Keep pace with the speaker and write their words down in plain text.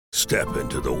Step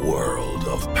into the world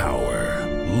of power,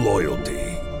 loyalty,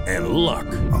 and luck.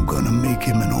 I'm gonna make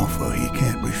him an offer he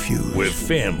can't refuse. With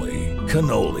family,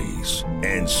 cannolis,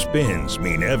 and spins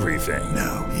mean everything.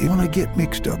 Now, you wanna get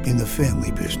mixed up in the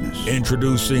family business.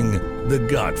 Introducing The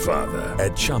Godfather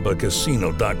at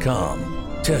ChumbaCasino.com.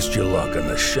 Test your luck in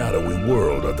the shadowy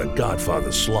world of The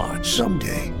Godfather slot.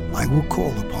 Someday, I will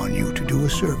call upon you to do a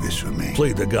service for me.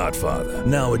 Play The Godfather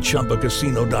now at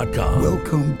ChumbaCasino.com.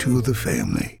 Welcome to the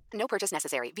family. No purchase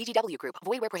necessary. VGW Group.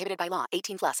 Void where prohibited by law.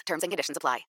 18 plus. Terms and conditions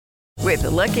apply. With the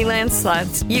Lucky Land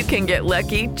Slots, you can get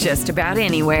lucky just about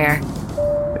anywhere.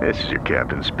 This is your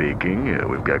captain speaking.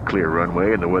 We've got clear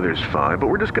runway and the weather's fine, but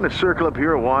we're just going to circle up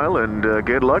here a while and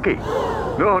get lucky.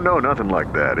 No, nothing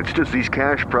like that. It's just these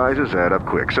cash prizes add up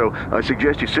quick. So I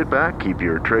suggest you sit back, keep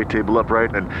your tray table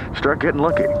upright, and start getting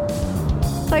lucky.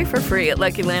 Play for free at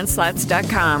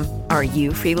LuckyLandSlots.com. Are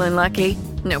you feeling lucky?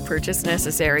 No purchase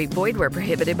necessary. Void where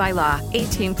prohibited by law.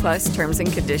 18 plus terms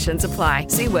and conditions apply.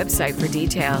 See website for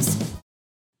details.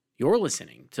 You're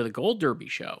listening to The Gold Derby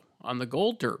Show on the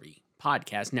Gold Derby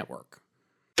Podcast Network.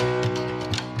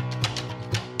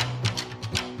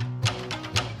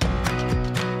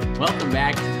 Welcome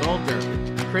back to Gold Derby.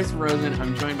 I'm Chris Rosen.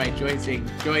 I'm joined by Joyce.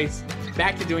 Joyce,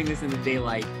 back to doing this in the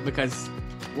daylight because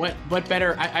what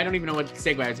better? I don't even know what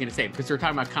segue I was going to say because we're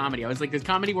talking about comedy. I was like, does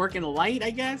comedy work in the light, I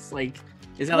guess? Like,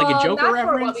 is that like a Joker not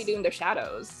reference? For what we do in the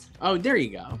shadows. Oh, there you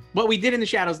go. What we did in the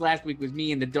shadows last week was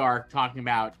me in the dark talking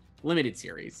about limited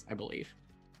series, I believe.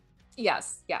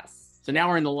 Yes. So now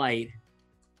we're in the light.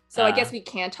 So I guess we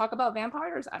can't talk about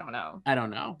vampires? I don't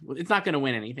know. It's not going to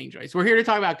win anything, Joyce. We're here to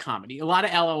talk about comedy. A lot of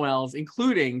LOLs,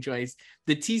 including, Joyce,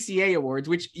 the TCA Awards,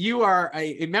 which you are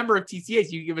a member of TCA,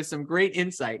 so you give us some great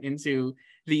insight into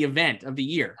the event of the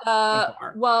year.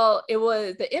 Well, it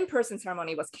was the in-person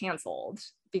ceremony was canceled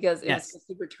because it was supposed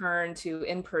to return to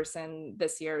in-person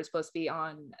this year. It was supposed to be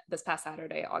on this past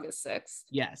Saturday, August 6th.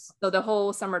 Yes. So the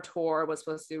whole summer tour was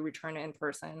supposed to return in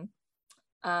person.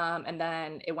 And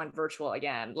then it went virtual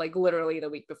again, like literally the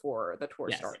week before the tour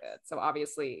started. So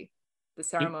obviously the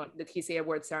TCA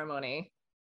Award ceremony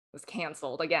was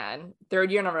canceled again,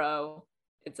 third year in a row.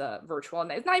 It's a virtual,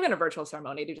 and it's not even a virtual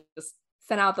ceremony. They just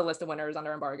sent out the list of winners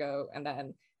under embargo and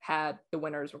then had the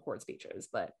winners record speeches.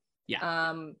 But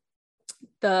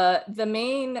the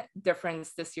main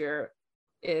difference this year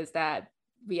is that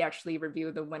we actually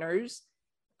review the winners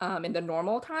in the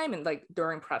normal time and like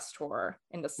during press tour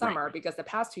in the summer, because the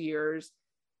past 2 years,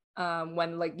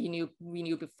 when like we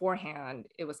knew beforehand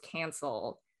it was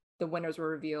canceled, the winners were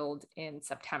revealed in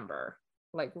September,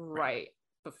 like right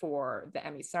before the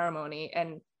Emmy ceremony,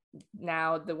 and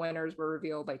now the winners were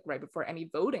revealed like right before Emmy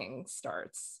voting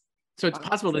starts. So it's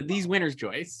possible that these winners,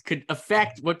 Joyce, could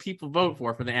affect what people vote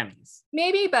for the Emmys.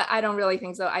 Maybe, but I don't really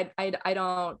think so. I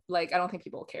don't think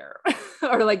people care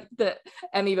or like the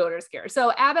Emmy voters care.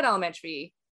 So Abbott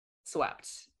Elementary swept.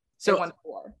 So 1-4.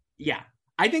 Yeah,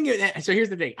 I think so. Here's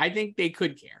the thing. I think they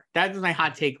could care. That was my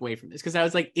hot takeaway from this, because I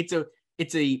was like, it's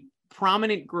a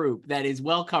prominent group that is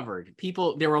well covered.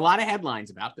 There were a lot of headlines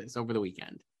about this over the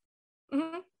weekend.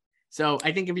 Mm-hmm. So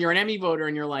I think if you're an Emmy voter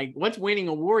and you're like, what's winning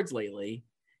awards lately?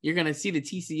 You're going to see the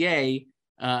TCA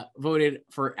voted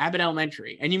for Abbott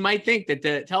Elementary. And you might think that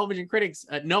the television critics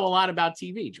know a lot about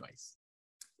TV, Joyce.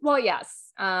 Well,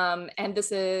 yes. And this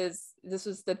was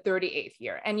the 38th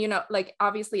year. And, like,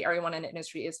 obviously everyone in the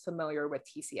industry is familiar with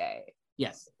TCA.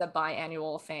 Yes. The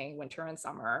biannual thing, winter and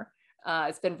summer.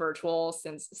 It's been virtual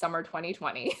since summer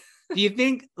 2020. Do you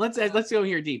think, let's go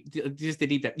here deep, just a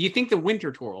deep dive. Do you think the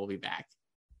winter tour will be back?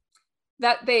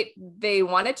 That they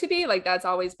want it to be, like, that's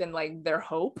always been like their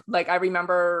hope. Like, I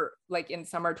remember like in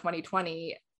summer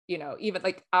 2020, even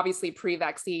like obviously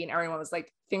pre-vaccine, everyone was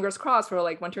like fingers crossed for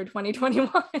like winter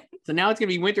 2021. So now it's gonna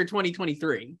be winter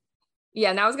 2023.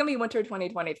 Yeah, now it's gonna be winter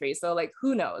 2023. So like,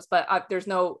 who knows? But there's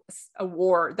no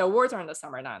award. The awards are in the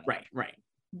summer, not in the right.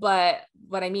 But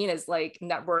what I mean is like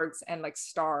networks and like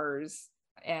stars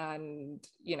and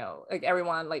like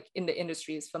everyone like in the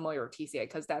industry is familiar with TCA,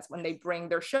 because that's when they bring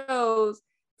their shows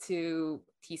to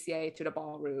TCA, to the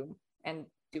ballroom, and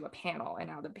do a panel. And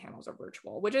now the panels are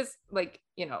virtual, which is like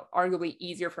arguably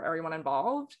easier for everyone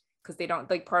involved, because they don't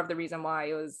like, part of the reason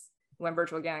why it went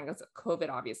virtual again was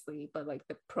COVID, obviously, but like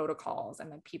the protocols,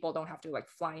 and then people don't have to like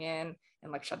fly in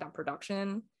and like shut down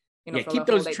production. Keep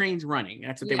those trains running.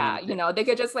 That's what they want to do. They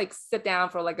could just like sit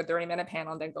down for like a 30-minute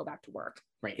panel and then go back to work.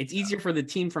 Right. It's easier for the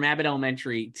team from Abbott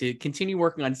Elementary to continue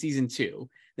working on season 2,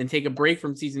 then take a break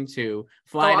from season 2,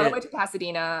 fly all the way to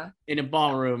Pasadena in a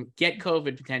ballroom, get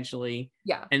COVID potentially,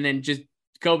 Yeah. and then just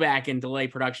go back and delay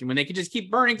production when they could just keep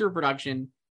burning through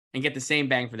production and get the same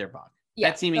bang for their buck.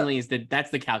 That seemingly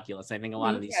that's the calculus. I think a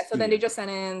lot of these. Yeah. So then they just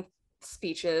sent in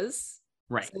speeches.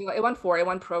 Right. So it won 4. It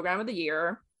won Program of the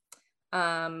Year,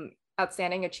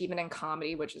 Outstanding Achievement in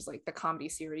Comedy, which is like the comedy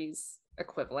series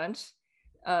equivalent,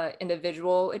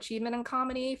 Individual Achievement in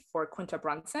Comedy for Quinta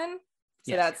Brunson.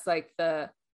 So that's like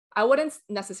I wouldn't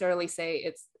necessarily say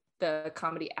it's the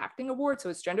Comedy Acting Award, so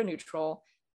it's gender neutral,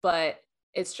 but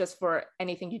it's just for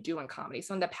anything you do in comedy.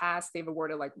 So in the past, they've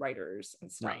awarded like writers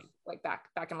and stuff, like back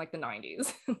in like the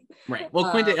 90s. Right.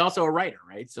 Well, Quinta also a writer,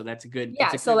 right? So that's a good.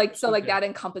 Yeah. So that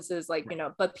encompasses like,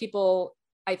 but people,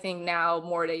 I think now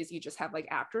more days you just have like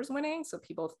actors winning. So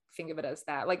people think of it as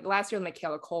that. Like last year,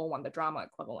 Michaela Cole won the drama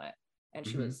equivalent. And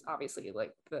she was obviously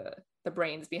like the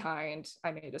brains behind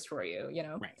I May Destroy You,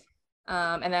 Right.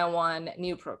 And then won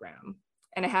New Program.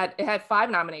 And it had 5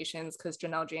 nominations because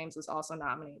Janelle James was also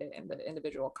nominated in the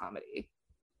individual comedy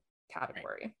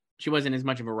category. Right. She wasn't as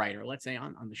much of a writer, let's say,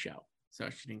 on the show. So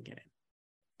she didn't get it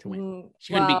to win.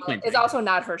 She couldn't beat Quinta. It's also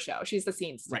not her show. She's the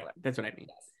scene stealer. Right. That's what I mean.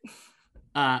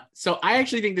 Yes. So I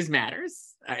actually think this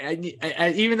matters.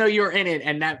 I even though you're in it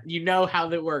and that how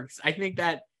that works, I think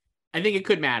it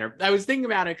could matter. I was thinking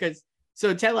about it because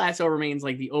Ted Lasso remains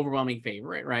like the overwhelming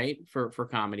favorite, right? For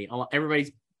comedy.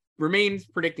 Everybody's remains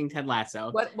predicting Ted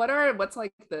Lasso. What's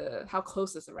like how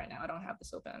close is it right now? I don't have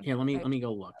this open. Here, let me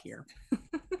go look here.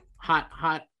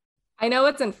 hot. I know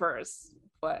it's in first,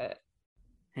 but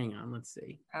hang on, let's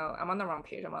see. Oh, I'm on the wrong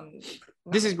page.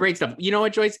 This is great stuff. You know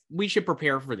what, Joyce? We should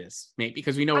prepare for this, mate,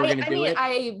 because we know we're going to do it.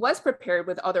 I was prepared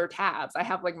with other tabs. I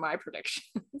have like my predictions.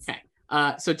 Okay.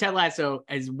 So Ted Lasso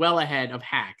is well ahead of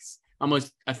Hacks,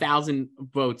 almost 1,000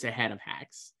 votes ahead of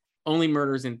Hacks. Only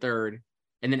Murders in third.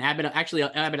 And then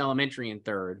Abbott Elementary in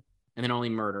third, and then Only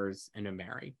Murders and then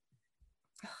Barry.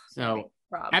 So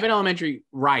Abbott Elementary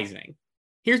rising.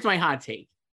 Here's my hot take.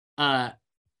 Hacks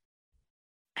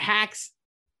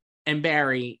and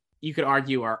Barry, you could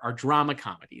argue, are drama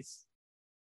comedies.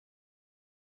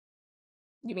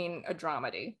 You mean a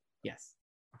dramedy? Yes.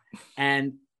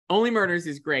 And Only Murders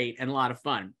is great and a lot of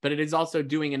fun, but it is also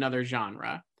doing another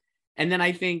genre. And then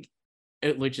I think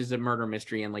which is a murder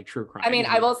mystery and like true crime. I mean,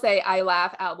 I will say I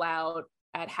laugh out loud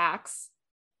at Hacks,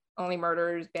 Only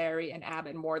Murders, Barry, and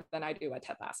Abbott more than I do at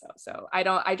Ted Lasso. So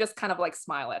I just kind of like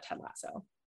smile at Ted Lasso.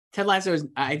 Ted Lasso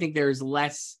I think there's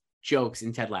less jokes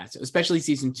in Ted Lasso, especially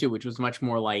season 2, which was much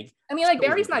more like. I mean, like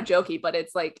Barry's not jokey, but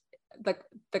it's like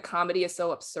the comedy is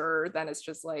so absurd, then it's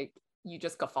just like you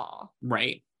just guffaw.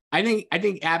 Right. I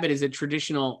think Abbott is a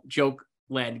traditional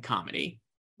joke-led comedy.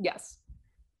 Yes.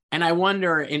 And I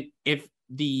wonder if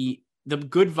the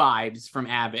good vibes from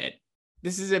Abbott,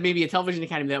 this is maybe a television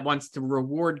academy that wants to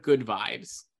reward good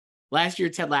vibes. Last year,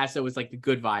 Ted Lasso was like the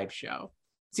good vibe show.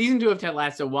 Season 2 of Ted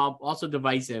Lasso, while also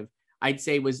divisive, I'd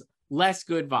say was less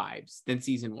good vibes than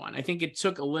season 1. I think it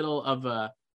took a little of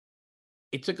a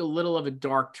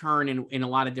dark turn in a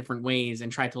lot of different ways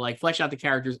and tried to like flesh out the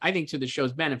characters, I think to the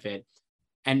show's benefit,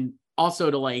 and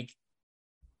also to like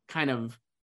kind of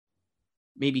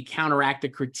maybe counteract the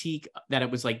critique that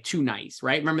it was like too nice,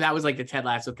 right? Remember that was like the Ted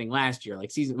Lasso thing last year, like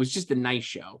season, it was just a nice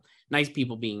show, nice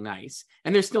people being nice,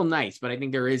 and they're still nice, but I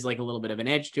think there is like a little bit of an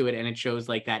edge to it, and it shows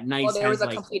like that nice. Well, there was a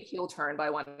complete heel turn by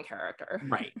one character,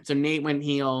 right? So Nate went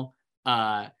heel.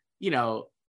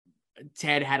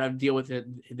 Ted had to deal with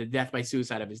the death by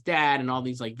suicide of his dad and all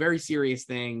these like very serious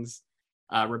things.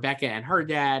 Rebecca and her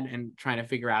dad, and trying to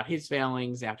figure out his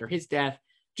failings after his death.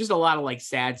 Just a lot of like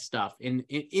sad stuff in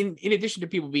addition to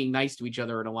people being nice to each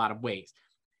other in a lot of ways.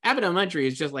 Abbott Elementary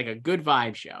is just like a good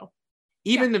vibe show.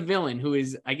 Even the villain, who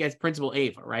is, I guess, Principal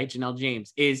Ava, right? Janelle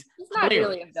James is she's not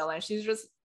really a villain. She's just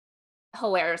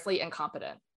hilariously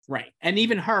incompetent. Right. And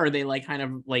even her, they like kind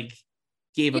of like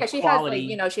gave a she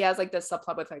quality. Has like, she has like this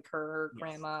subplot with like her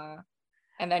grandma.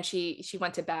 And then she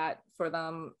went to bat for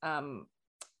them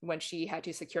when she had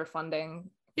to secure funding.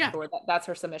 Yeah, that's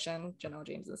her submission. Janelle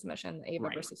James's submission, Ava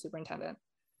versus Superintendent,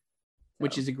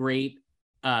 which is a great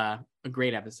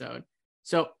episode.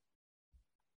 So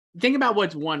think about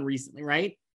what's won recently,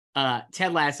 right?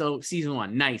 Ted Lasso season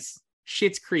 1, nice.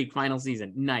 Schitt's Creek final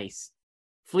season, nice.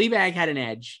 Fleabag had an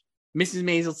edge. Mrs.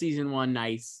 Maisel season 1,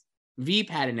 nice. Veep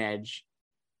had an edge.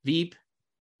 Veep,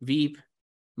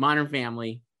 Modern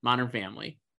Family. I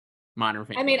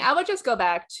mean, I would just go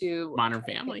back to Modern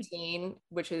Family,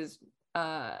 which is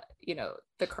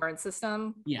the current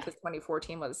system, because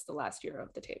 2014 was the last year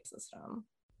of the tape system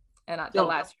and the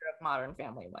last year of Modern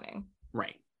Family winning,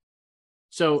 right?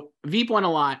 So Veep won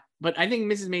a lot, but I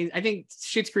think I think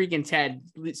Schitt's Creek and Ted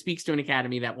speaks to an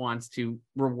academy that wants to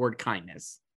reward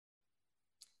kindness.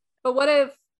 But what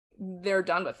if they're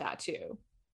done with that too?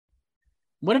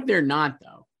 What if they're not,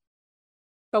 though?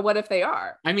 But what if they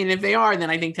are? I mean, if they are, then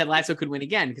I think Ted Lasso could win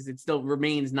again because it still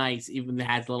remains nice, even if it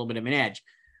has a little bit of an edge.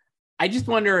 I just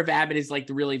wonder if Abbott is like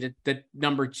the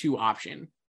number 2 option.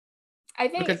 I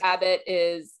think Abbott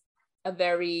is a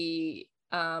very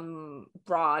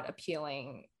broad,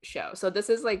 appealing show. So this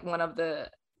is like one of the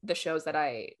shows that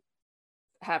I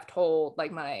have told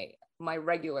like my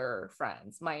regular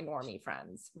friends, my normie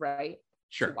friends, right?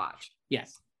 Sure. To watch.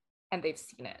 Yes. And they've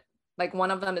seen it. Like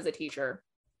one of them is a teacher,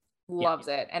 loves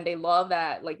it, and they love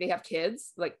that like they have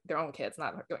kids, like their own kids,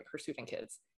 not like her student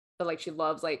kids, but like she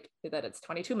loves like that it's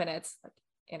 22 minutes like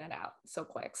in and out so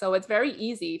quick. So it's very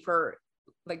easy for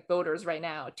like voters right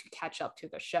now to catch up to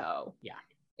the show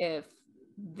if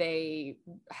they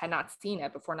had not seen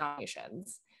it before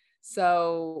nominations.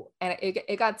 So and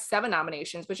it got 7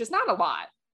 nominations, which is not a lot.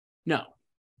 No.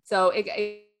 So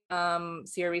it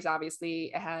series,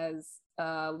 obviously it has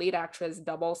lead actress,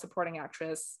 double supporting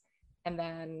actress, and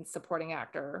then supporting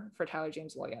actor for Tyler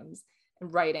James Williams,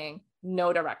 and writing,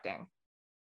 no directing.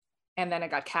 And then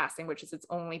it got casting, which is its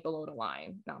only below the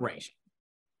line nomination. Right.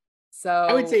 So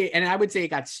I would say it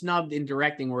got snubbed in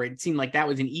directing, where it seemed like that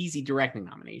was an easy directing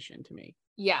nomination to me.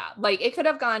 Yeah, like it could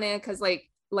have gone in because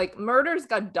like Murders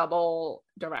got double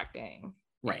directing.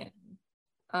 Right.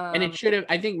 And it should have,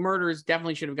 I think Murders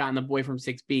definitely should have gotten The Boy from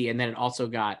 6B, and then it also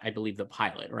got, I believe, the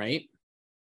pilot, right?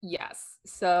 Yes.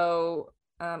 So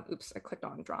oops, I clicked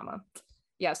on drama.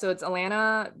 Yeah, so it's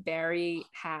Alana, Barry,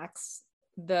 Hacks,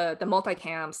 the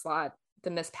multicam slot, the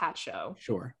Miss Pat show.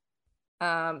 Sure.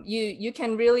 You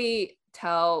can really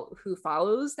tell who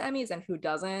follows the Emmys and who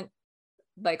doesn't,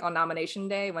 like on nomination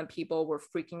day when people were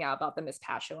freaking out about the Miss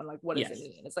Pat show and like, what does it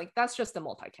mean? It's like, that's just the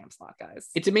multicam slot, guys.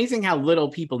 It's amazing how little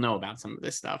people know about some of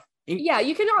this stuff. Yeah,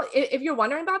 you can, if you're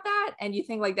wondering about that and you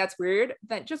think like that's weird,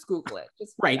 then just Google it.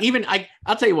 Just right. Even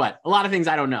I'll tell you what, a lot of things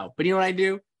I don't know, but you know what I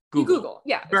do? Google.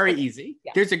 Yeah. Very easy.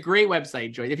 Yeah. There's a great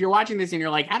website, Joyce. If you're watching this and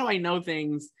you're like, how do I know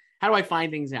things? How do I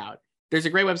find things out? There's a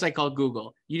great website called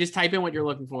Google. You just type in what you're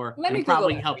looking for and it'll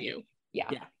probably help you. Yeah.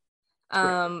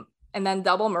 And then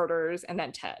double Murders and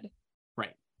then Ted.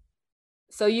 Right.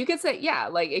 So you could say, yeah,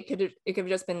 like it could have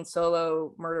just been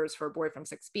solo Murders for Boy from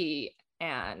 6B,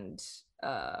 and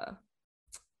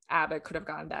Abbott could have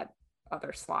gotten that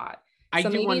other slot. So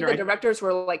maybe the directors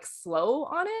were like slow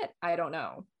on it. I don't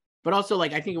know. But also,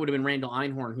 like, I think it would have been Randall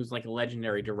Einhorn, who's like a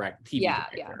legendary TV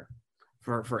director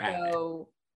for Abbott. So,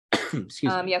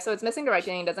 excuse me. Yeah, so it's missing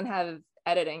directing, doesn't have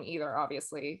editing either,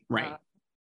 obviously. Right.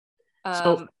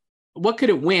 So what could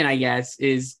it win, I guess,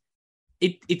 is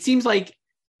it seems like,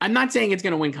 I'm not saying it's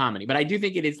going to win comedy, but I do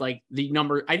think it is like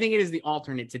I think it is the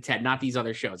alternate to Ted, not these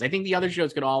other shows. I think the other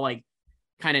shows could all like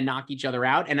kind of knock each other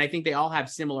out. And I think they all have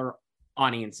similar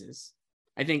audiences.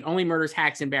 I think Only Murders,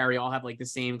 Hacks, and Barry all have like the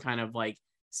same kind of like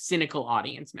cynical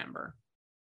audience member.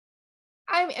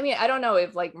 I mean, I don't know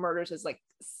if like Murders is like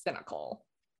cynical.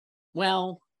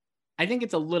 Well, I think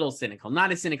it's a little cynical,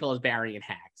 not as cynical as Barry and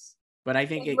Hacks, but I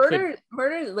think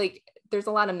Murder, like there's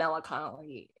a lot of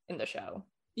melancholy in the show.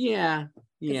 Yeah.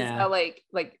 It's about like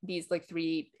these like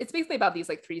three. It's basically about these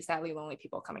like 3 sadly lonely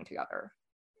people coming together.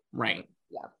 Right.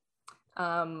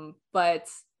 But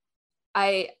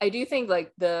I do think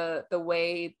like the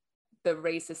way the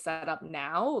race is set up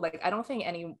now, like I don't think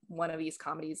any one of these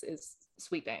comedies is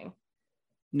sweeping.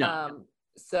 No.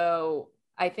 So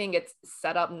I think it's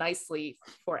set up nicely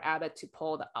for Abbott to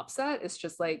pull the upset. It's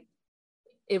just like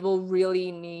it will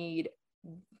really need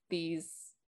these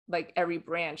like every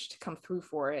branch to come through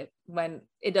for it when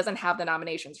it doesn't have the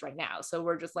nominations right now. So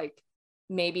we're just like,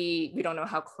 maybe we don't know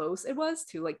how close it was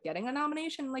to like getting a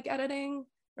nomination, like editing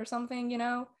or something, you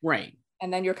know? Right.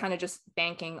 And then you're kind of just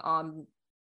banking on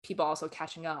people also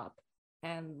catching up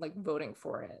and like voting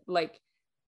for it. Like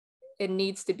it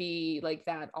needs to be like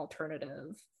that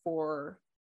alternative for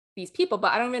these people.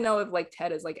 But I don't even know if like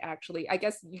Ted is like actually, I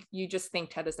guess you just think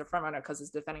Ted is the front runner because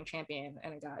it's defending champion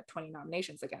and it got 20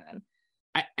 nominations again.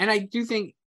 I do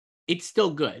think it's still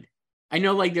good. I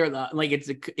know like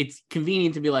it's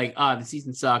convenient to be like, the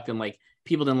season sucked and like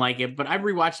people didn't like it, but I've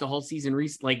rewatched the whole season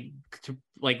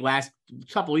last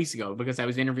couple weeks ago because I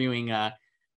was interviewing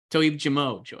Toheeb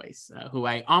Jamo, Joyce, who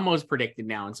I almost predicted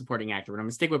now in supporting actor, but I'm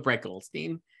gonna stick with Brett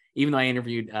Goldstein, even though I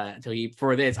interviewed Toheeb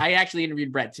for this. I actually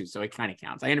interviewed Brett too, so it kind of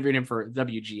counts. I interviewed him for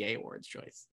WGA Awards,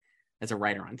 Joyce, as a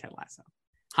writer on Ted Lasso.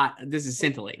 This is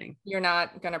scintillating. You're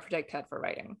not gonna predict Ted for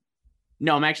writing.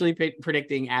 No, I'm actually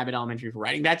predicting Abbott Elementary for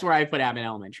writing. That's where I put Abbott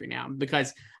Elementary now,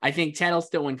 because I think Ted will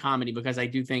still win comedy because I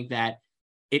do think that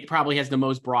it probably has the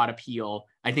most broad appeal.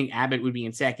 I think Abbott would be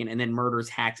in second, and then Murders,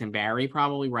 Hacks, and Barry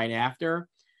probably right after.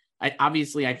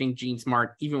 Obviously, I think Gene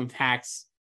Smart, even with Hacks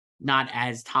not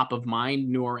as top of mind,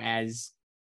 nor as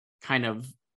kind of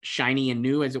shiny and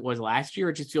new as it was last year.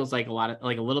 It just feels like a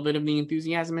little bit of the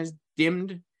enthusiasm has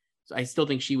dimmed. So I still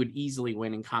think she would easily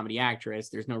win in comedy actress.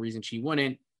 There's no reason she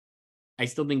wouldn't. I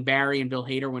still think Barry and Bill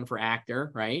Hader win for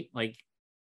actor, right? Like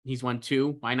he's won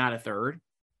 2. Why not a third?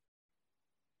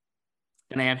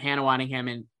 Then I have Hannah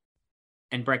Waddingham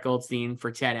and Brett Goldstein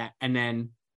for Ted, and then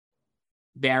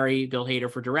Barry, Bill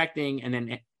Hader for directing, and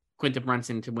then Quinta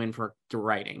Brunson to win for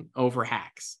writing over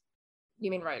Hacks. You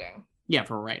mean writing? Yeah,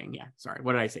 for writing. Yeah, sorry.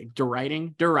 What did I say?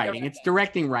 Writing. It's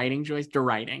directing, writing, Joyce.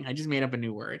 Writing. I just made up a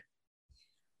new word.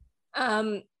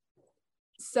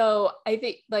 So I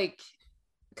think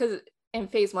because in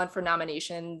phase 1 for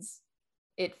nominations,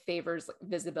 it favors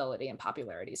visibility and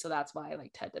popularity. So that's why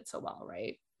Ted did so well,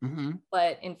 right? Mm-hmm.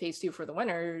 But in phase 2 for the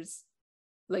winners,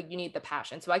 you need the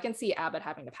passion. So I can see Abbott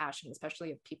having the passion, especially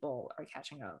if people are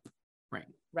catching up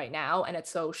right now, and it's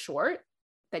so short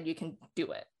that you can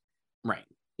do it. Right.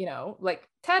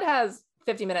 Ted has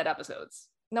 50-minute episodes.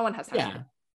 No one has time. Yeah.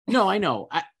 No, I know.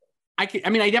 I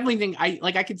definitely think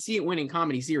I could see it winning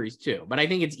comedy series too, but I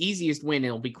think its easiest win,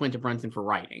 it'll be Quinta Brunson for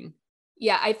writing.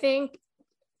 Yeah, I think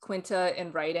Quinta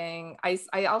in writing.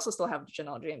 I also still have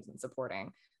Janelle James in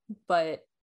supporting, but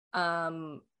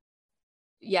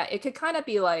yeah, it could kind of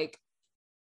be like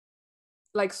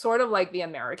sort of like The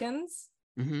Americans.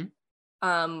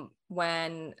 Mm-hmm.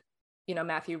 When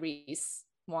Matthew Rhys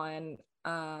won,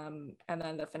 and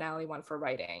then the finale won for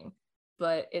writing,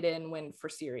 but it didn't win for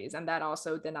series, and that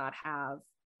also did not have,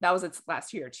 that was its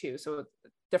last year too, so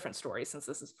different story since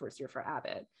this is first year for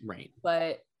Abbott, right?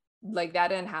 But that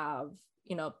didn't have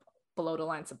below the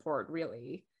line support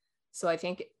really, so I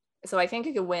think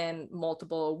it could win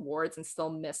multiple awards and still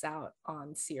miss out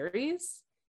on series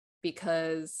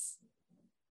because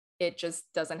it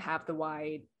just doesn't have the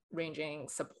wide ranging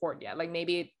support yet.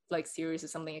 Maybe series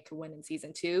is something it could win in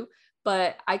season 2,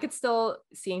 but I could still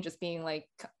seeing just being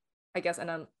I guess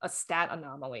a stat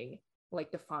anomaly,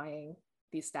 defying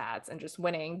these stats and just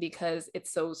winning because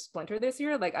it's so splintered this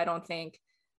year. I don't think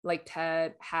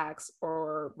Ted, Hacks,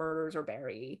 or Murders or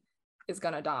Barry is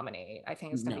gonna dominate. I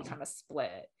think it's gonna be kind of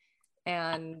split.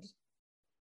 And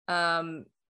I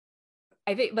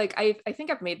think I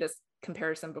think I've made this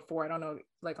comparison before. I don't know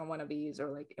on one of these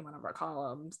or in one of our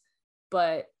columns,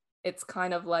 but it's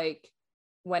kind of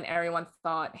when everyone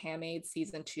thought Handmaid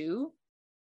season 2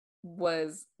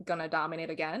 was gonna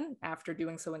dominate again after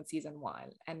doing so in season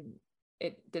 1, and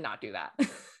it did not do that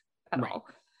at all.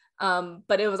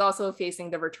 But it was also facing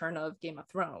the return of Game of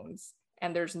Thrones,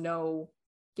 and there's no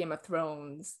Game of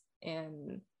Thrones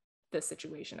in this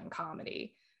situation in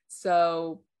comedy.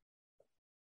 So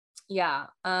yeah,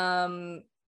 that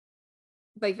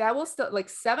will still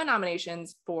 7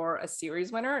 nominations for a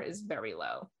series winner is very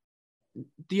low.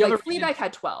 The other Fleabag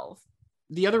had 12.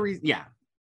 The other reason, yeah,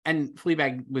 and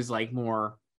Fleabag was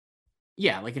more,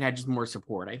 yeah, it had just more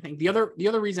support. I think the other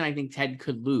reason I think Ted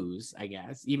could lose, I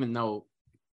guess, even though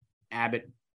Abbott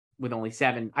with only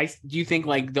 7, do you think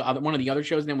the other one of the other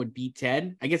shows then would beat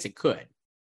Ted? I guess it could.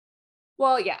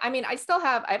 Well, yeah, I mean, I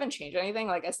haven't changed anything.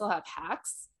 I still have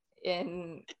Hacks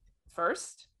in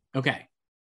first. Okay.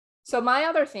 So my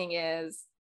other thing is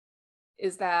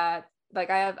that I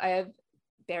have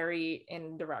Barry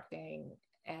in directing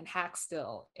and Hacks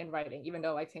still in writing, even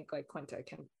though I think Quinta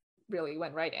can really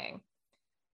win writing.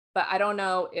 But I don't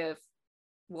know if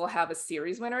we'll have a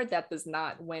series winner that does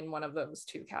not win one of those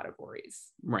 2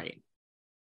 categories. Right.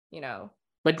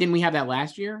 But didn't we have that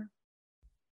last year?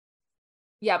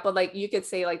 Yeah, but you could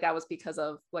say that was because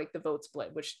of the vote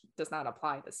split, which does not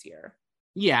apply this year.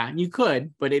 Yeah, you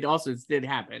could, but it also did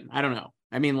happen. I don't know.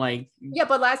 I mean, yeah,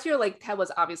 but last year Ted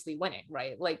was obviously winning,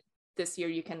 right? This year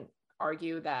you can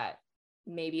argue that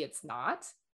maybe it's not.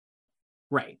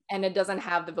 Right. And it doesn't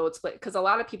have the vote split because a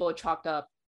lot of people chalked up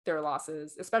their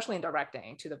losses, especially in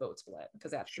directing, to the vote split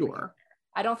because that's sure.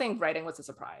 I don't think writing was a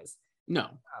surprise. No,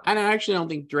 and I actually don't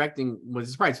think directing was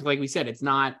a surprise. Like we said, it's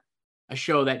not a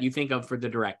show that you think of for the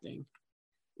directing.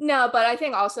 No, but I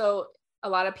think also a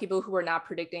lot of people who were not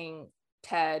predicting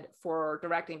Ted for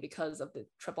directing because of the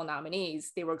triple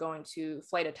nominees, they were going to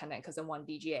Flight Attendant because it won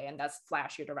VGA, and that's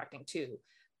flashier directing too.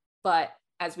 But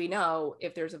as we know,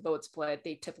 if there's a vote split,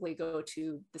 they typically go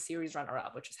to the series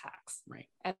runner-up, which is Hacks. Right.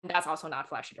 And that's also not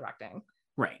flashy directing.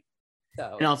 Right.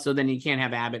 So, and also then you can't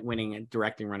have Abbott winning and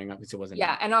directing running up because it wasn't.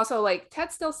 Yeah, and also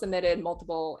Ted still submitted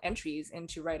multiple entries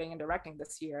into writing and directing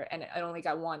this year, and I only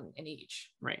got 1 in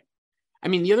each. Right. I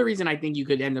mean, the other reason I think you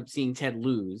could end up seeing Ted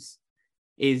lose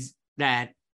is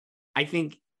that I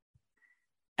think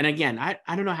And again, I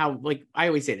don't know how, like, I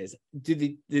always say this, do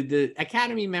the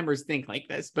Academy members think like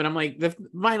this? But I'm like, the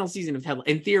final season of Ted,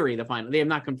 in theory, they have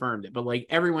not confirmed it, but like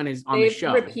everyone is on the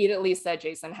show. They've repeatedly said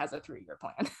Jason has a 3-year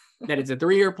plan. That it's a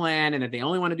 3-year plan, and that they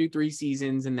only want to do 3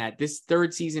 seasons, and that this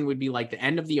 3rd season would be like the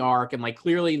end of the arc. And like,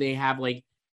 clearly they have like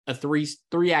a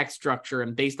three-act structure,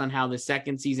 and based on how the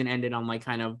 2nd season ended on like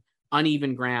kind of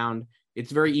uneven ground,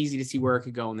 it's very easy to see where it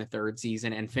could go in the 3rd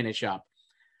season and finish up.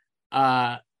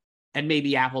 And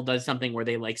maybe Apple does something where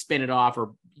they like spin it off,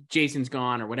 or Jason's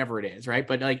gone, or whatever it is, right?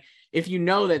 But like, if you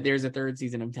know that there's a 3rd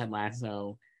season of Ted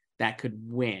Lasso that could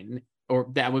win, or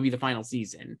that would be the final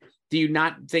season, do you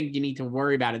not think you need to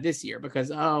worry about it this year?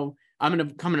 Because, I'm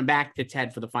coming back to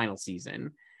Ted for the final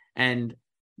season, and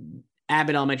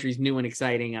Abbott Elementary is new and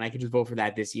exciting, and I could just vote for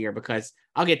that this year because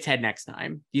I'll get Ted next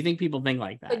time. Do you think people think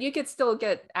like that? But you could still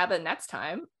get Abbott next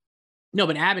time. No,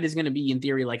 but Abbott is going to be, in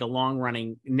theory, like a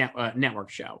long-running network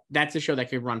show. That's a show that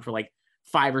could run for like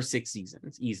 5 or 6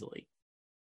 seasons easily.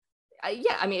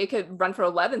 Yeah, I mean, it could run for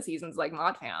 11 seasons like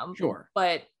Mod Fam. Sure.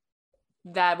 But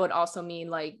that would also mean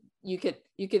like you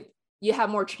have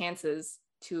more chances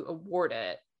to award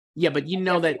it. Yeah, but you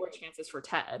know that more chances for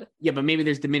Ted. Yeah, but maybe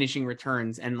there's diminishing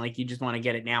returns, and like you just want to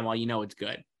get it now while you know it's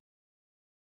good.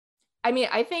 I mean,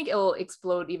 I think it'll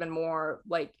explode even more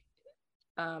like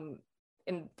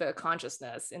in the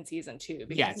consciousness in season 2.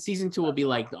 Yeah, season 2 will be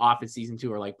like The Office season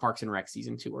 2, or like Parks and Rec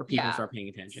season 2, where people start paying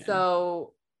attention.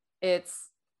 So it's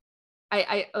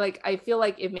I feel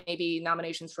like if maybe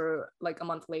nominations for like a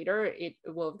month later, it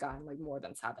will have gotten like more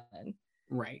than 7.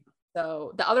 Right.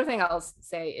 So the other thing I'll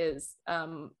say is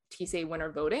TCA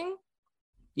winner voting.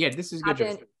 Yeah, this is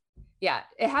good. Yeah,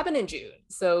 it happened in June.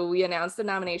 So we announced the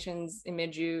nominations in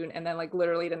mid-June, and then like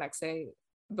literally the next day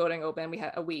voting opened. We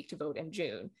had a week to vote in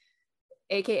June.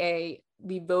 AKA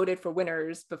we voted for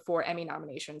winners before Emmy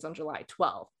nominations on July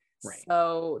 12th. Right.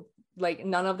 So like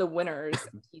none of the winners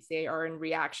of TCA are in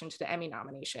reaction to the Emmy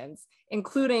nominations,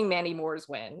 including Mandy Moore's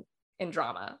win in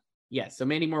drama. Yes, so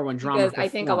Mandy Moore won drama. Because I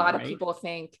think a lot of people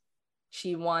think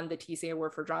she won the TCA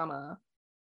award for drama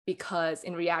because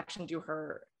in reaction to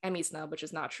her Emmy snub, which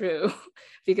is not true,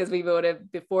 because we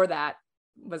voted before that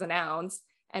was announced.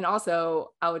 And also,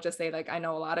 I would just say, like, I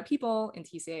know a lot of people in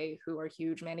TCA who are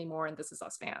huge Mandy Moore and This Is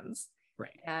Us fans.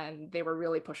 Right. And they were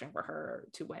really pushing for her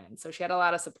to win. So she had a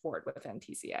lot of support within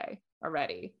TCA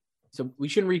already. So we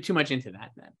shouldn't read too much into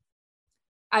that then.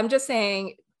 I'm just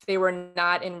saying they were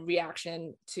not in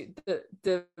reaction to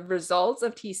the results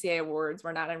of TCA awards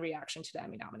were not in reaction to the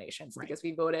Emmy nominations, right, because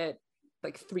we voted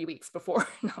like 3 weeks before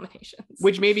nominations.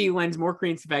 Which maybe lends more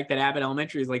credence to the fact that Abbott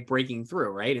Elementary is like breaking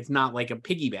through, right? It's not like a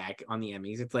piggyback on the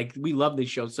Emmys. It's like, we love this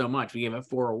show so much. We gave it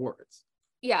 4 awards.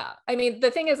 Yeah. I mean,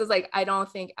 the thing is like,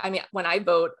 when I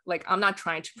vote, like, I'm not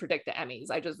trying to predict the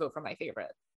Emmys. I just vote for my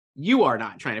favorite. You are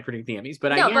not trying to predict the Emmys, but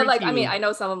no, but like, I mean, I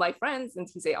know some of my friends in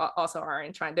TCA also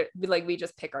aren't trying to, like, we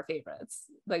just pick our favorites.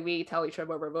 Like, we tell each other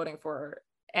what we're voting for.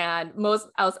 And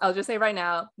I'll just say right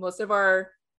now, most of our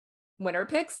winner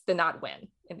picks did not win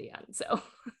in the end. So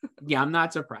yeah, I'm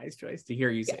not surprised, Joyce, to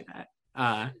hear you say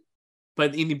that.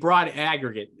 But in the broad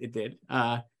aggregate, it did.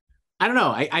 I don't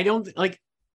know. I don't like.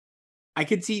 I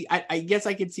could see. I guess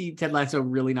I could see Ted Lasso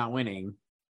really not winning.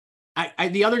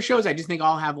 The other shows, I just think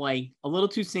all have like a little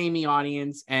too samey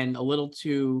audience and a little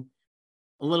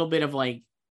bit of like,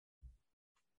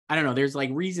 I don't know. There's like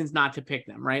reasons not to pick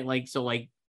them, right? Like, so like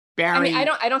Barry. I mean,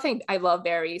 I don't think I love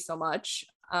Barry so much.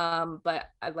 But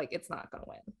it's not gonna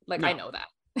win. Like, no. I know that.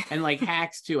 And like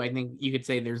Hacks too, I think you could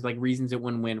say there's like reasons it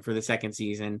wouldn't win for the second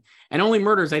season. And Only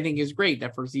Murders, I think, is great.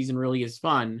 That first season really is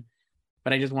fun.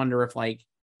 But I just wonder if like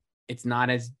it's not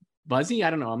as buzzy. I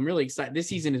don't know. I'm really excited. This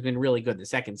season has been really good. The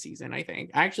second season, I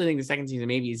actually think the second season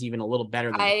maybe is even a little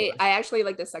better than I actually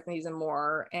like the second season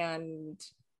more. And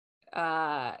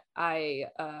I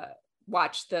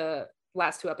watched the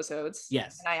last 2 episodes.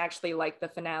 Yes. And I actually like the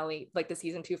finale, like the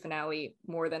season 2 finale,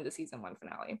 more than the season 1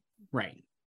 finale. Right.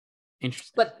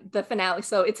 Interesting. But the finale,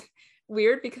 so it's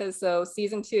weird because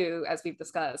season 2, as we've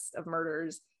discussed, of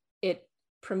Murders, it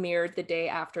premiered the day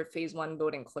after phase 1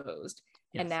 voting closed.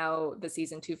 Yes. And now the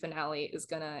season 2 finale is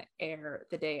gonna air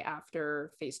the day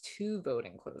after phase 2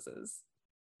 voting closes.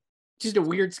 Just a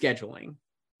weird scheduling.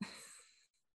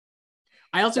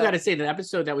 I also got to say, the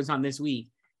episode that was on this week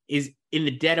is in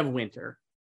the dead of winter.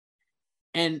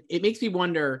 And it makes me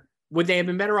wonder, would they have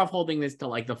been better off holding this to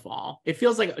like the fall? It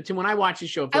feels like when I watch the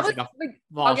show, it feels like a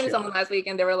fall talking show. to someone last week,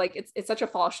 and they were like, "It's such a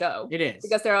fall show." It is,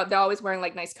 because they're always wearing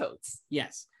like nice coats.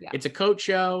 Yes, yeah. It's a coat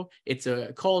show. It's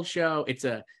a cold show. It's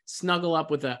a snuggle up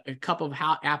with a cup of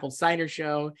hot apple cider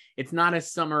show. It's not a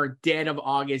summer dead of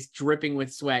August dripping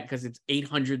with sweat because it's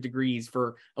 800 degrees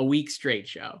for a week straight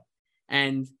show.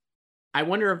 And I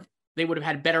wonder if they would have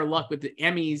had better luck with the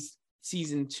Emmys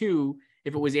season 2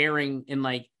 if it was airing in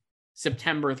like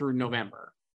September through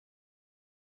November.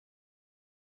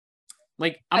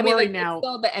 Like, I'm worried now. It's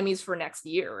still the Emmys for next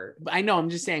year. I know. I'm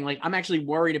just saying, like, I'm actually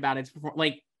worried about its performance.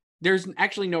 Like, there's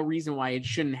actually no reason why it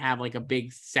shouldn't have like a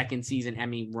big second season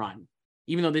Emmy run.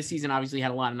 Even though this season obviously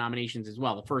had a lot of nominations as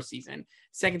well, the first season.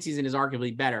 Second season is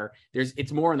arguably better.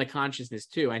 It's more in the consciousness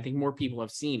too. I think more people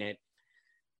have seen it.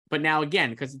 But now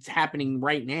again, because it's happening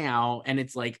right now and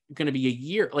it's like going to be a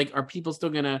year, like, are people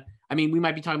still going to, I mean, we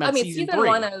might be talking about season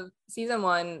 3. Season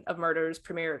one of Murders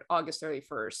premiered August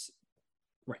 31st,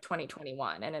 right,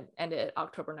 2021, and it ended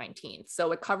October 19th.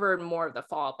 So it covered more of the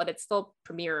fall, but it still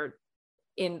premiered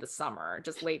in the summer,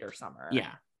 just later summer.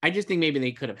 Yeah. I just think maybe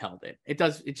they could have held it. It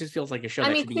just feels like a show.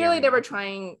 I mean, clearly they were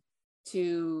trying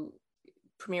to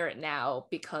premiere it now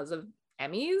because of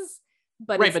Emmys.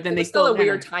 But right, but then they still a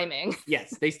weird timing.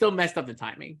 Yes, they still messed up the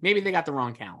timing. Maybe they got the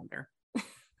wrong calendar.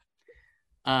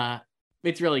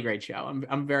 It's really a great show.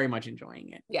 I'm very much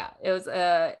enjoying it. Yeah, it was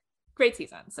a great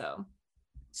season. So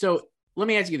let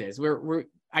me ask you this: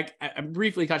 I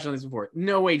briefly touched on this before.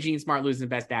 No way Jean Smart loses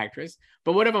Best Actress.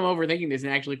 But what if I'm overthinking this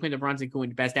and actually Quinta Brunson can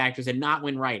win Best Actress and not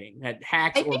win writing? That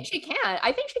Hacks. I think she can.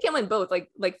 I think she can win both.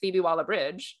 Like Phoebe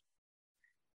Waller-Bridge.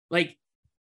 Like.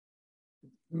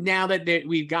 Now that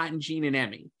we've gotten Jean an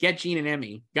Emmy, got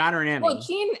her an Emmy. Well,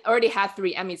 Jean already had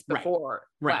 3 Emmys before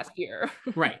last year.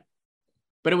 Right.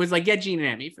 But it was like, get Jean an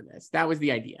Emmy for this. That was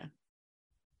the idea.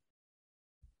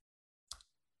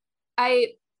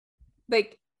 I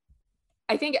think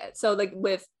so. Like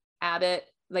with Abbott,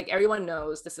 like everyone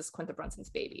knows this is Quinta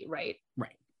Brunson's baby, right?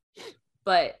 Right.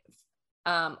 But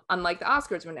unlike the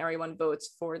Oscars, when everyone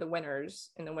votes for the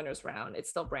winners in the winners round, it's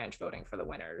still branch voting for the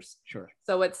winners. Sure.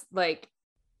 So it's like,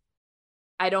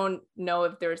 I don't know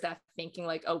if there's that thinking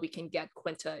like, oh, we can get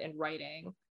Quinta in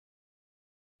writing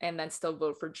and then still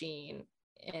vote for Jean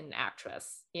in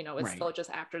actress. You know, it's still just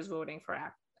actors voting for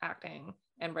acting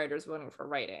and writers voting for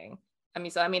writing. I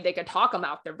mean, they could talk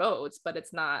about their votes, but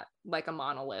it's not like a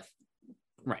monolith,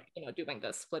 right? You know, doing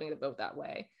this, splitting the vote that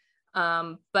way.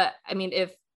 But I mean,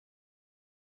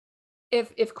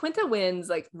 if Quinta wins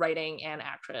like writing and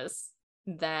actress,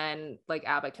 then like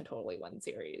Abbott can totally win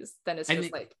series. Then it's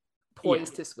just like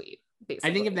poised to sweep, basically.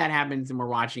 I think if that happens and we're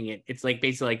watching it, it's like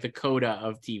basically like the coda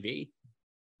of TV.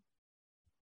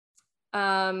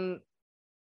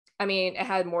 I mean, it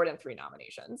had more than 3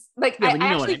 nominations. Like, I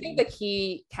actually think the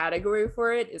key category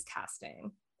for it is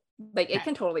casting. Like, it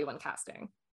can totally win casting.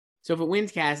 So if it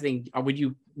wins casting, would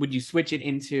you switch it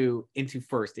into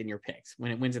first in your picks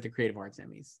when it wins at the Creative Arts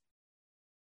Emmys?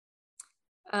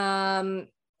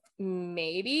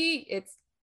 Maybe it's.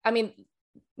 I mean,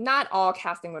 not all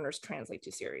casting winners translate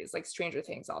to series. Like Stranger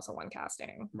Things also won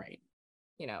casting, right?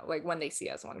 You know, like When They See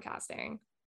Us won casting.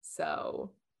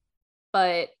 So,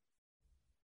 but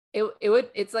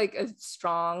it's like a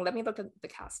strong. Let me look at the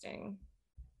casting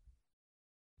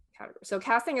category. So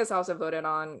casting is also voted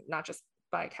on not just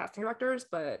by casting directors,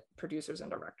 but producers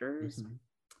and directors.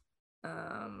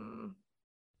 Mm-hmm.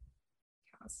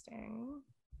 Casting.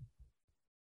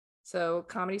 So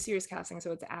comedy series casting,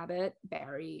 so it's Abbott,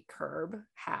 Barry, Curb,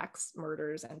 Hacks,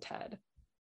 Murders, and Ted.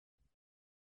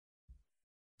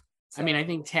 So, I mean, I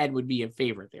think Ted would be a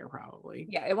favorite there probably.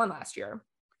 Yeah, it won last year.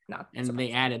 And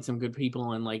they added some good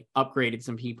people and like upgraded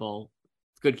some people.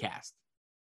 Good cast.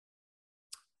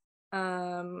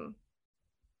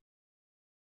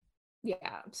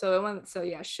 Yeah, so it won. So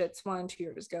yeah, Shits won 2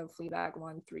 years ago. Fleabag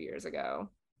won 3 years ago.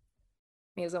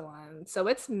 Mesa won. So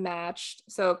it's matched.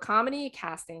 So comedy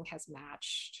casting has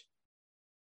matched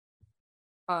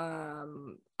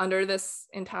under this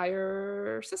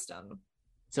entire system.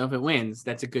 So if it wins,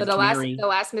 that's a good. So the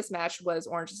last mismatch was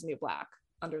Orange Is the New Black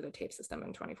under the tape system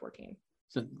in 2014.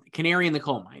 So canary in the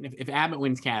coal mine. If Abbott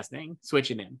wins casting, switch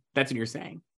it in. That's what you're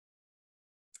saying.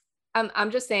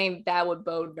 I'm just saying that would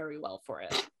bode very well for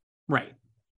it. Right.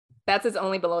 That's its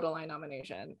only below the line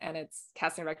nomination, and it's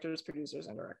casting directors, producers,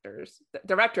 and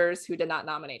directors who did not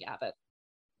nominate Abbott.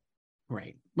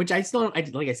 Right. Which like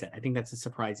I said, I think that's a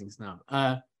surprising snub.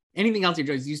 Anything else,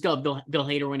 Joyce? You still have Bill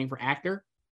Hader winning for actor?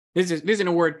 This is an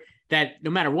award that no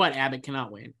matter what, Abbott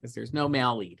cannot win because there's no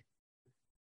male lead.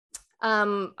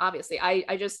 Obviously,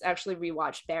 I just actually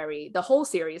rewatched Barry, the whole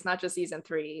series, not just season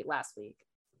 3, last week,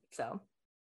 So,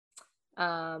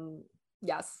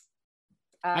 yes.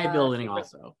 I have Bill winning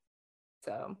also.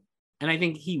 So, and I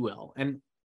think he will. And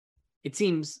it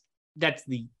seems that's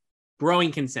the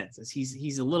growing consensus.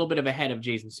 He's a little bit of ahead of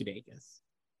Jason Sudeikis.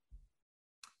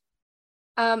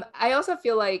 I also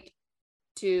feel like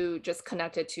to just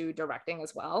connect it to directing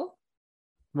as well.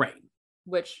 Right.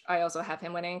 Which I also have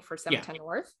him winning for 710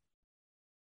 North.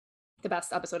 The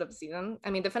best episode of the season. I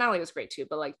mean, the finale was great too,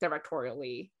 but like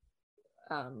directorially,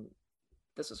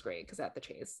 this was great because at the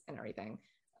chase and everything.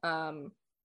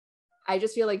 I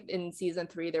just feel like in season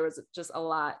 3 there was just a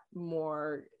lot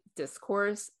more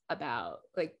discourse about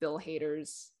like Bill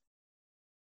Hader's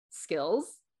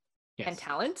skills and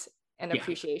talent and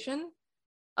appreciation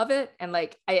of it, and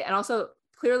like and also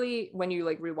clearly when you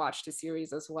like rewatch the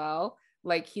series as well,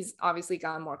 like he's obviously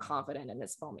gotten more confident in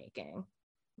his filmmaking,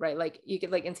 right? Like you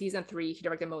could like in season 3 he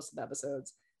directed most of the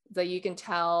episodes, that you can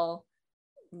tell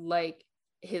like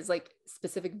his like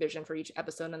specific vision for each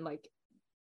episode and like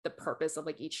the purpose of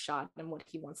like each shot and what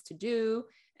he wants to do.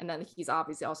 And then he's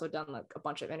obviously also done like a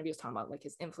bunch of interviews talking about like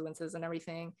his influences and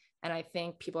everything, and I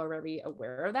think people are very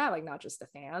aware of that, like not just the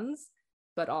fans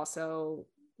but also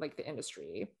like the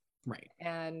industry, right?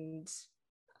 And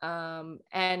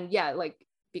yeah, like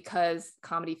because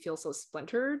comedy feels so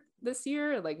splintered this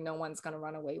year, like no one's gonna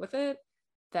run away with it,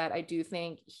 that I do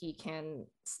think he can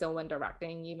still win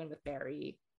directing even with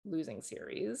Barry losing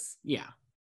series.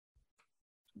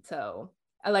 So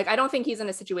like I don't think he's in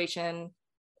a situation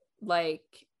like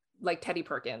Teddy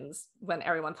Perkins, when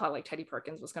everyone thought like Teddy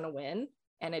Perkins was going to win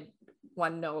and it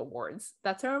won no awards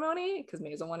that ceremony because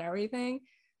Maisel won everything,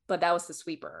 but that was the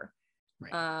sweeper.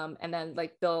 Right. And then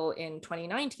like Bill in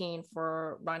 2019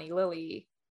 for Ronnie Lilly,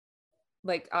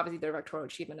 like obviously the directorial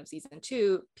achievement of season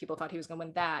 2, people thought he was going to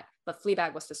win that, but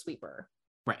Fleabag was the sweeper.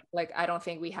 Right. Like I don't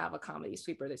think we have a comedy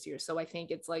sweeper this year, so I think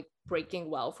it's like breaking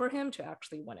well for him to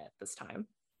actually win it this time.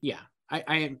 Yeah,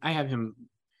 I have him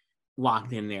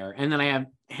locked in there, and then I have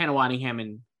Hannah Waddingham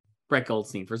and Brett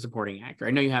Goldstein for supporting actor.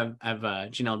 I know you have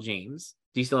Janelle James.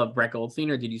 Do you still have Brett Goldstein,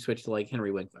 or did you switch to like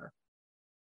Henry Winkler?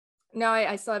 No,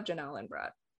 I still have Janelle and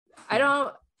Brett. I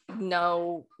don't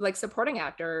know, like supporting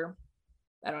actor,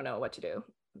 I don't know what to do.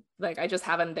 Like I just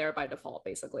have him there by default,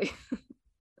 basically.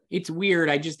 It's weird.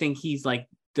 I just think he's like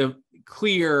the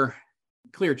clear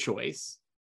choice.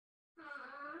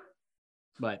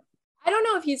 But I don't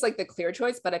know if he's like the clear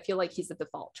choice, but I feel like he's the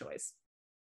default choice.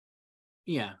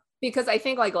 Yeah. Because I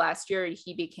think like last year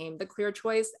he became the clear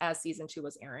choice as season 2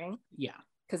 was airing. Yeah.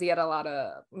 Because he had a lot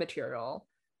of material.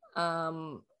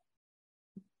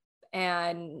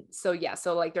 And so yeah,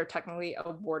 so like they're technically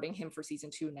awarding him for season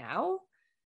 2 now.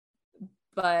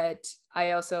 But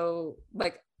I also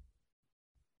like,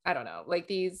 I don't know, like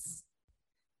these,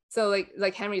 so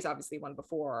like Henry's obviously won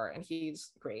before and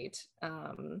he's great.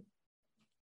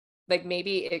 Like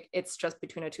maybe it's just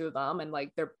between the two of them and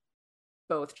like they're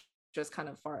both just kind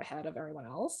of far ahead of everyone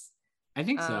else. I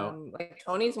think so. Like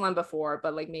Tony's won before,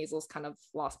 but like Maisel's kind of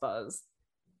lost buzz.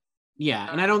 Yeah,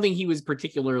 and I don't think he was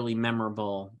particularly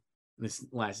memorable this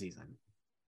last season.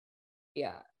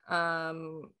 Yeah.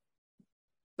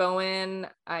 Bowen,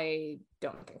 I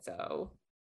don't think so.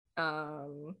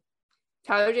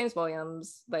 Tyler James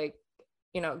Williams, like,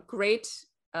 you know, great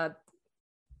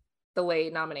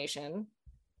delayed nomination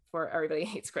for Everybody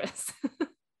Hates Chris.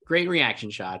 Great reaction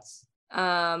shots.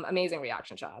 Amazing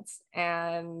reaction shots.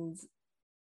 And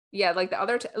yeah, like the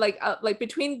other like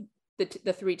between the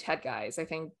 3 Ted guys, I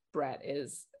think Brett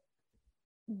is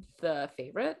the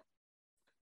favorite.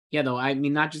 Yeah, though, I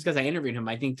mean, not just because I interviewed him,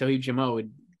 I think Toheeb Jamo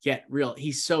would get real.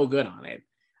 He's so good on it.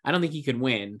 I don't think he could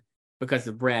win because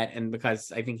of Brett and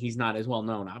because I think he's not as well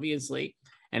known, obviously.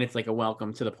 And it's like a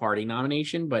welcome to the party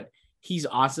nomination, but he's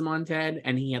awesome on Ted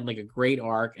and he had like a great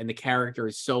arc and the character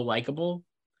is so likable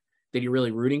that you're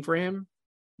really rooting for him,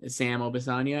 Sam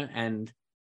Obisanya. And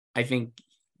I think,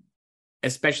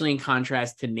 especially in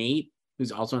contrast to Nate,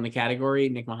 who's also in the category,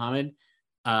 Nick Mohammed,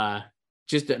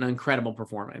 just an incredible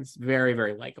performance. Very,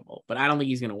 very likable. But I don't think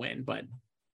he's going to win, but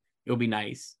it'll be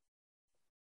nice.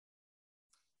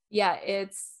 Yeah,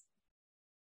 it's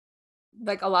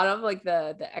like a lot of like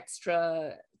the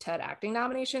extra Ted acting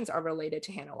nominations are related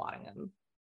to Hannah Waddingham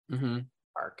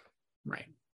arc.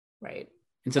 Right.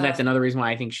 And so that's another reason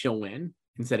why I think she'll win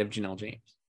instead of Janelle James.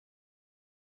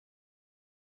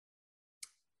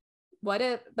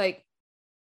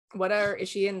 Is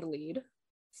she in the lead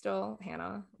still,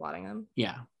 Hannah Waddingham?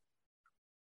 Yeah.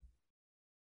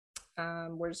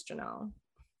 Where's Janelle?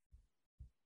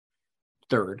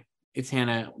 Third. It's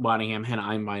Hannah Waddingham, Hannah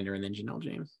Einbinder, and then Janelle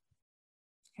James.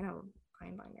 Hannah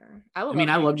Einbinder. I love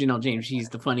Janelle James. She's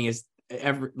the funniest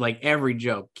ever. Like every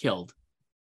joke killed.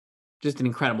 Just an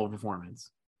incredible performance.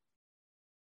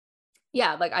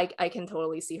 Yeah, like I can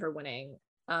totally see her winning.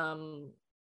 And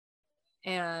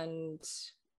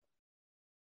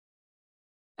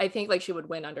I think like she would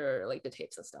win under like the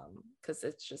tape system because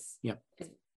it's just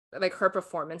like her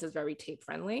performance is very tape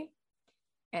friendly,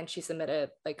 and she submitted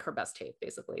like her best tape,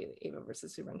 basically Ava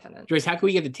versus Superintendent. Joyce, how can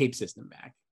we get the tape system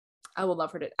back? I would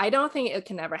love her to. I don't think it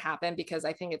can ever happen because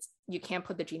I think you can't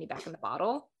put the genie back in the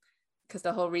bottle, because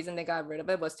the whole reason they got rid of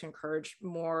it was to encourage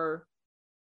more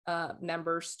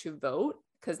members to vote,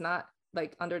 because not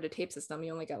like under the tape system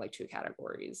you only got like 2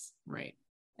 categories, right?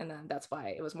 And then that's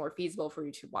why it was more feasible for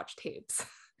you to watch tapes.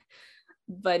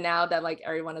 But now that like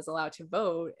everyone is allowed to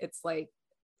vote, it's like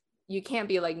you can't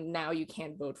be like, now you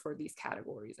can't vote for these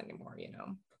categories anymore, you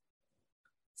know.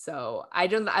 So I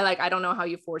don't know how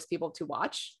you force people to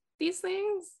watch these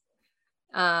things.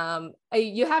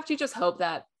 You have to just hope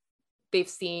that they've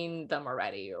seen them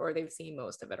already, or they've seen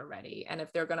most of it already, and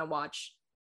if they're going to watch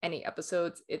any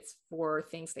episodes, it's for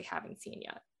things they haven't seen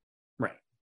yet, right?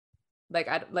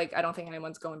 I don't think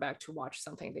anyone's going back to watch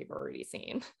something they've already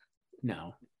seen.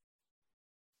 No.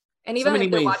 And even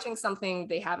if they're watching something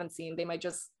they haven't seen, they might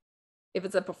just, if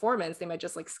it's a performance, they might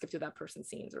just like skip to that person's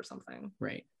scenes or something.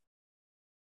 Right.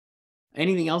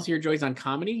 Anything else here, Joyce, on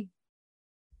comedy?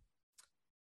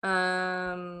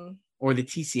 Or the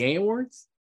TCA awards?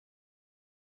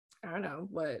 I don't know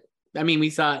what. I mean, we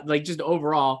saw like just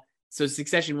overall. So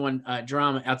Succession won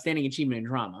drama, outstanding achievement in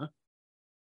drama.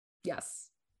 Yes.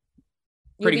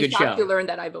 Pretty good show. You learned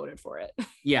that I voted for it.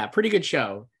 Yeah, pretty good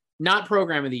show. Not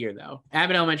program of the year though.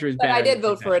 Abbott Elementary was better. But I did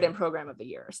vote for it in program of the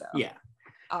year. So yeah,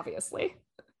 obviously.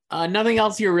 Nothing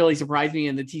else here really surprised me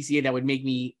in the TCA that would make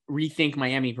me rethink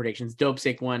my Emmy predictions. Dope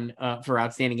Sick won for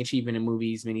outstanding achievement in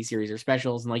movies, miniseries, or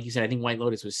specials. And like you said, I think White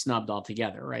Lotus was snubbed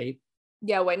altogether, right?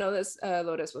 Yeah, White Lotus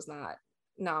was not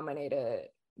nominated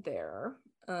there.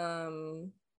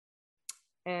 And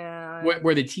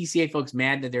were the TCA folks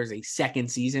mad that there's a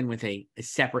second season with a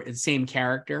separate, same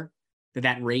character? Did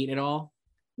that rate at all?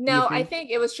 No, I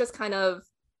think it was just kind of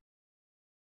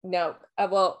no.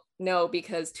 No,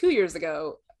 because 2 years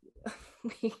ago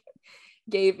we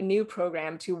gave new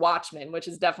program to Watchmen, which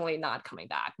is definitely not coming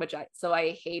back. So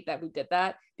I hate that we did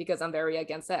that, because I'm very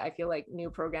against it. I feel like new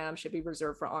program should be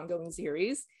reserved for ongoing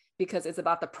series, because it's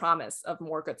about the promise of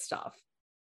more good stuff.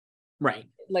 Right.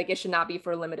 Like it should not be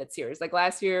for a limited series. Like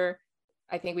last year,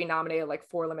 I think we nominated like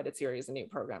 4 limited series in new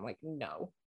program. Like,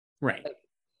 no. Right.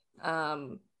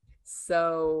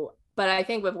 So, but I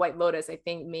think with White Lotus, I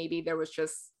think maybe there was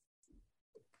just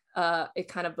it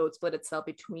kind of vote split itself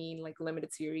between like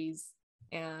limited series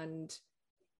and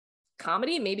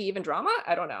comedy, maybe even drama.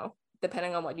 I don't know,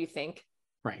 depending on what you think.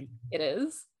 Right. It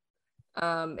is.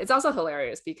 It's also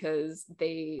hilarious because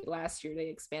last year they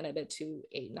expanded it to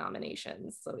 8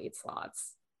 nominations, so 8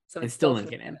 slots. So it's still didn't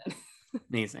get in.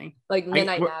 Amazing. Like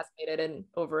Midnight Mass made it in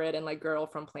over it, and like Girl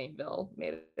from Plainville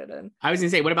made it in. I was gonna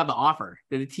say, what about The Offer?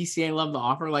 Did the TCA love The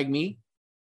Offer like me?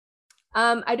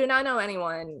 I do not know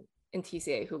anyone in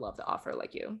TCA who loved The Offer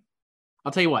like you.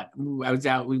 I'll tell you what. I was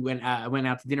out. I went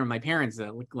out to dinner with my parents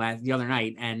the other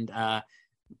night, and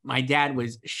my dad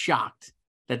was shocked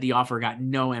that The Offer got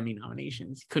no Emmy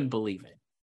nominations. He couldn't believe it.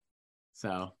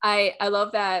 So I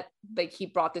love that like he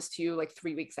brought this to you like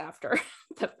 3 weeks after.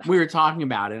 We were talking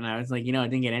about it, and I was like, I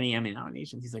didn't get any Emmy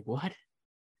nominations. He's like, what?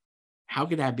 How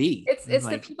could that be? It's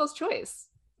like, the people's choice.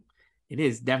 It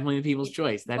is definitely the people's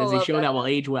choice. That is a show that will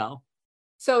age well.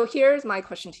 So here's my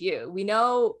question to you. We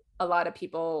know a lot of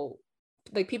people,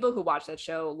 like people who watch that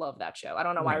show, love that show. I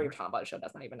don't know why we're talking about a show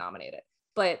that's not even nominated.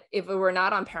 But if it were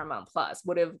not on Paramount Plus,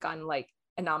 would it have gotten like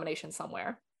a nomination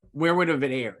somewhere? Where would have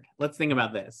it aired? Let's think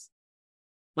about this.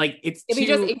 Like if you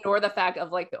just ignore the fact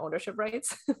of like the ownership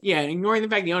rights. Yeah, ignoring the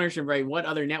fact the ownership right, what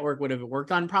other network would have it worked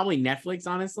on? Probably Netflix,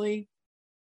 honestly.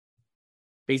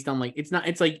 Based on like it's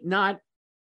not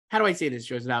how do I say this,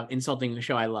 shows without insulting the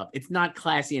show I love? It's not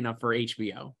classy enough for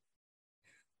HBO.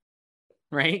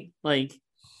 Right? Like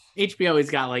HBO has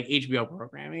got like HBO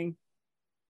programming.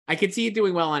 I could see it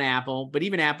doing well on Apple, but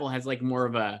even Apple has like more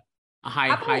of a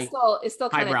high is still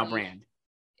kind highbrow of brand.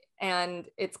 And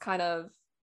it's kind of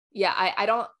I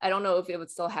don't know if it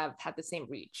would still have had the same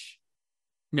reach.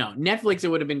 No, Netflix, it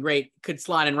would have been great. Could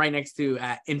slot in right next to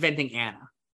Inventing Anna.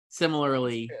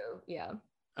 Similarly,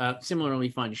 similarly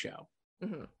fun show.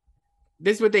 Mm-hmm.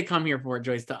 This is what they come here for,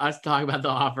 Joyce, to us talk about The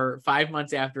Offer 5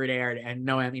 months after it aired and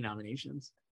no Emmy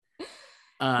nominations.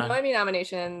 No Emmy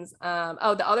nominations.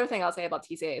 The other thing I'll say about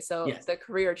TCA, so the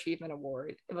Career Achievement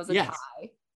Award, it was a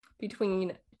tie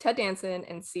between Ted Danson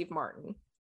and Steve Martin.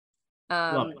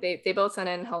 They both sent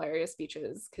in hilarious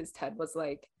speeches because Ted was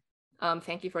like,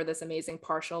 Thank you for this amazing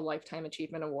partial lifetime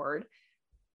achievement award.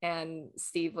 And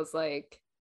Steve was like,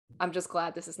 I'm just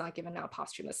glad this is not given out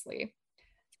posthumously.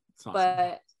 Awesome.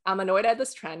 But I'm annoyed at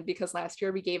this trend because last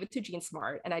year we gave it to Jean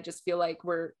Smart, and I just feel like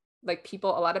we're like a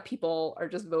lot of people are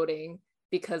just voting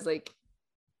because like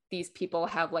these people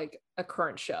have like a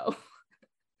current show.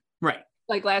 Right.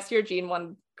 Like last year, Jean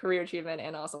won career achievement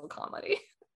and also comedy.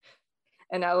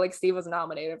 And now like Steve was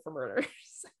nominated for Murders.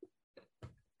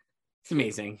 It's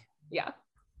amazing. Yeah.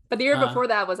 But the year before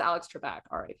that was Alex Trebek,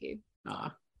 R.I.P.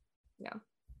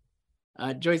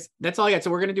 Yeah. Joyce, that's all I got.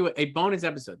 So we're going to do a bonus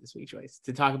episode this week, Joyce,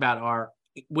 to talk about our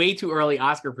way too early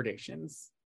Oscar predictions.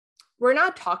 We're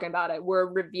not talking about it. We're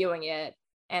reviewing it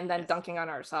and then dunking on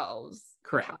ourselves.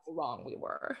 Correct. How wrong we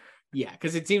were. Yeah,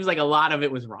 because it seems like a lot of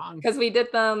it was wrong. Because we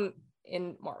did them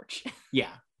in March.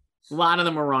 Yeah. A lot of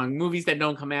them were wrong. Movies that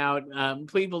don't come out,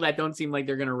 people that don't seem like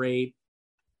they're going to rate.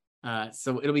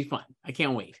 So it'll be fun. I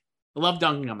can't wait. I love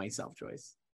dunking on myself,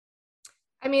 Joyce.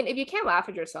 I mean, if you can't laugh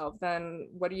at yourself, then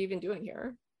what are you even doing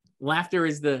here? Laughter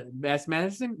is the best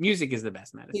medicine. Music is the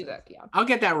best medicine. Music, yeah. I'll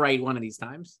get that right one of these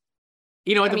times.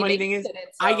 You know what the funny thing is?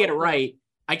 I get it right.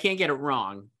 I can't get it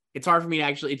wrong. It's hard for me to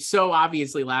actually, it's so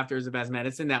obviously laughter is the best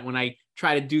medicine that when I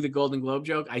try to do the Golden Globe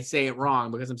joke, I say it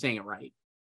wrong because I'm saying it right.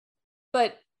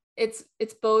 But it's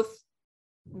both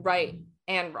right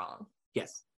and wrong.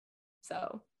 Yes.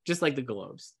 So. Just like the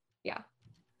Globes. Yeah.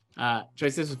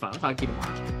 Joyce, this was fun. I'll talk to you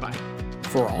tomorrow. Bye.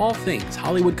 For all things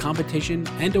Hollywood competition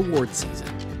and award season,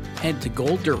 head to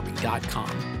goldderby.com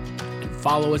and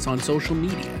follow us on social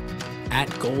media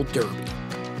 @GoldDerby.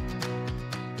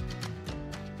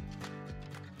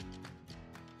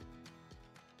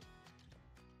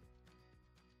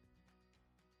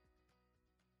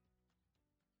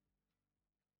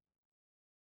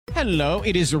 Hello,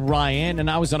 it is Ryan,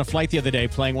 and I was on a flight the other day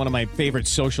playing one of my favorite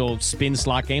social spin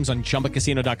slot games on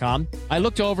ChumbaCasino.com. I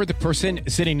looked over at the person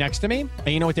sitting next to me, and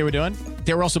you know what they were doing?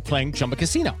 They were also playing Chumba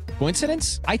Casino.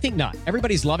 Coincidence? I think not.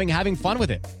 Everybody's loving having fun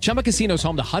with it. Chumba Casino is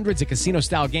home to hundreds of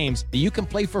casino-style games that you can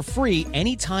play for free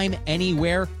anytime,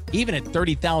 anywhere, even at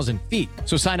 30,000 feet.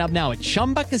 So sign up now at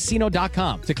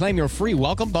ChumbaCasino.com to claim your free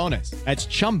welcome bonus. That's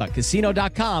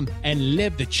ChumbaCasino.com and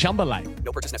live the Chumba life.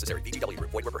 No purchase necessary. VGW.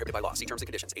 Void where prohibited by law. See terms and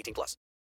conditions. 18+.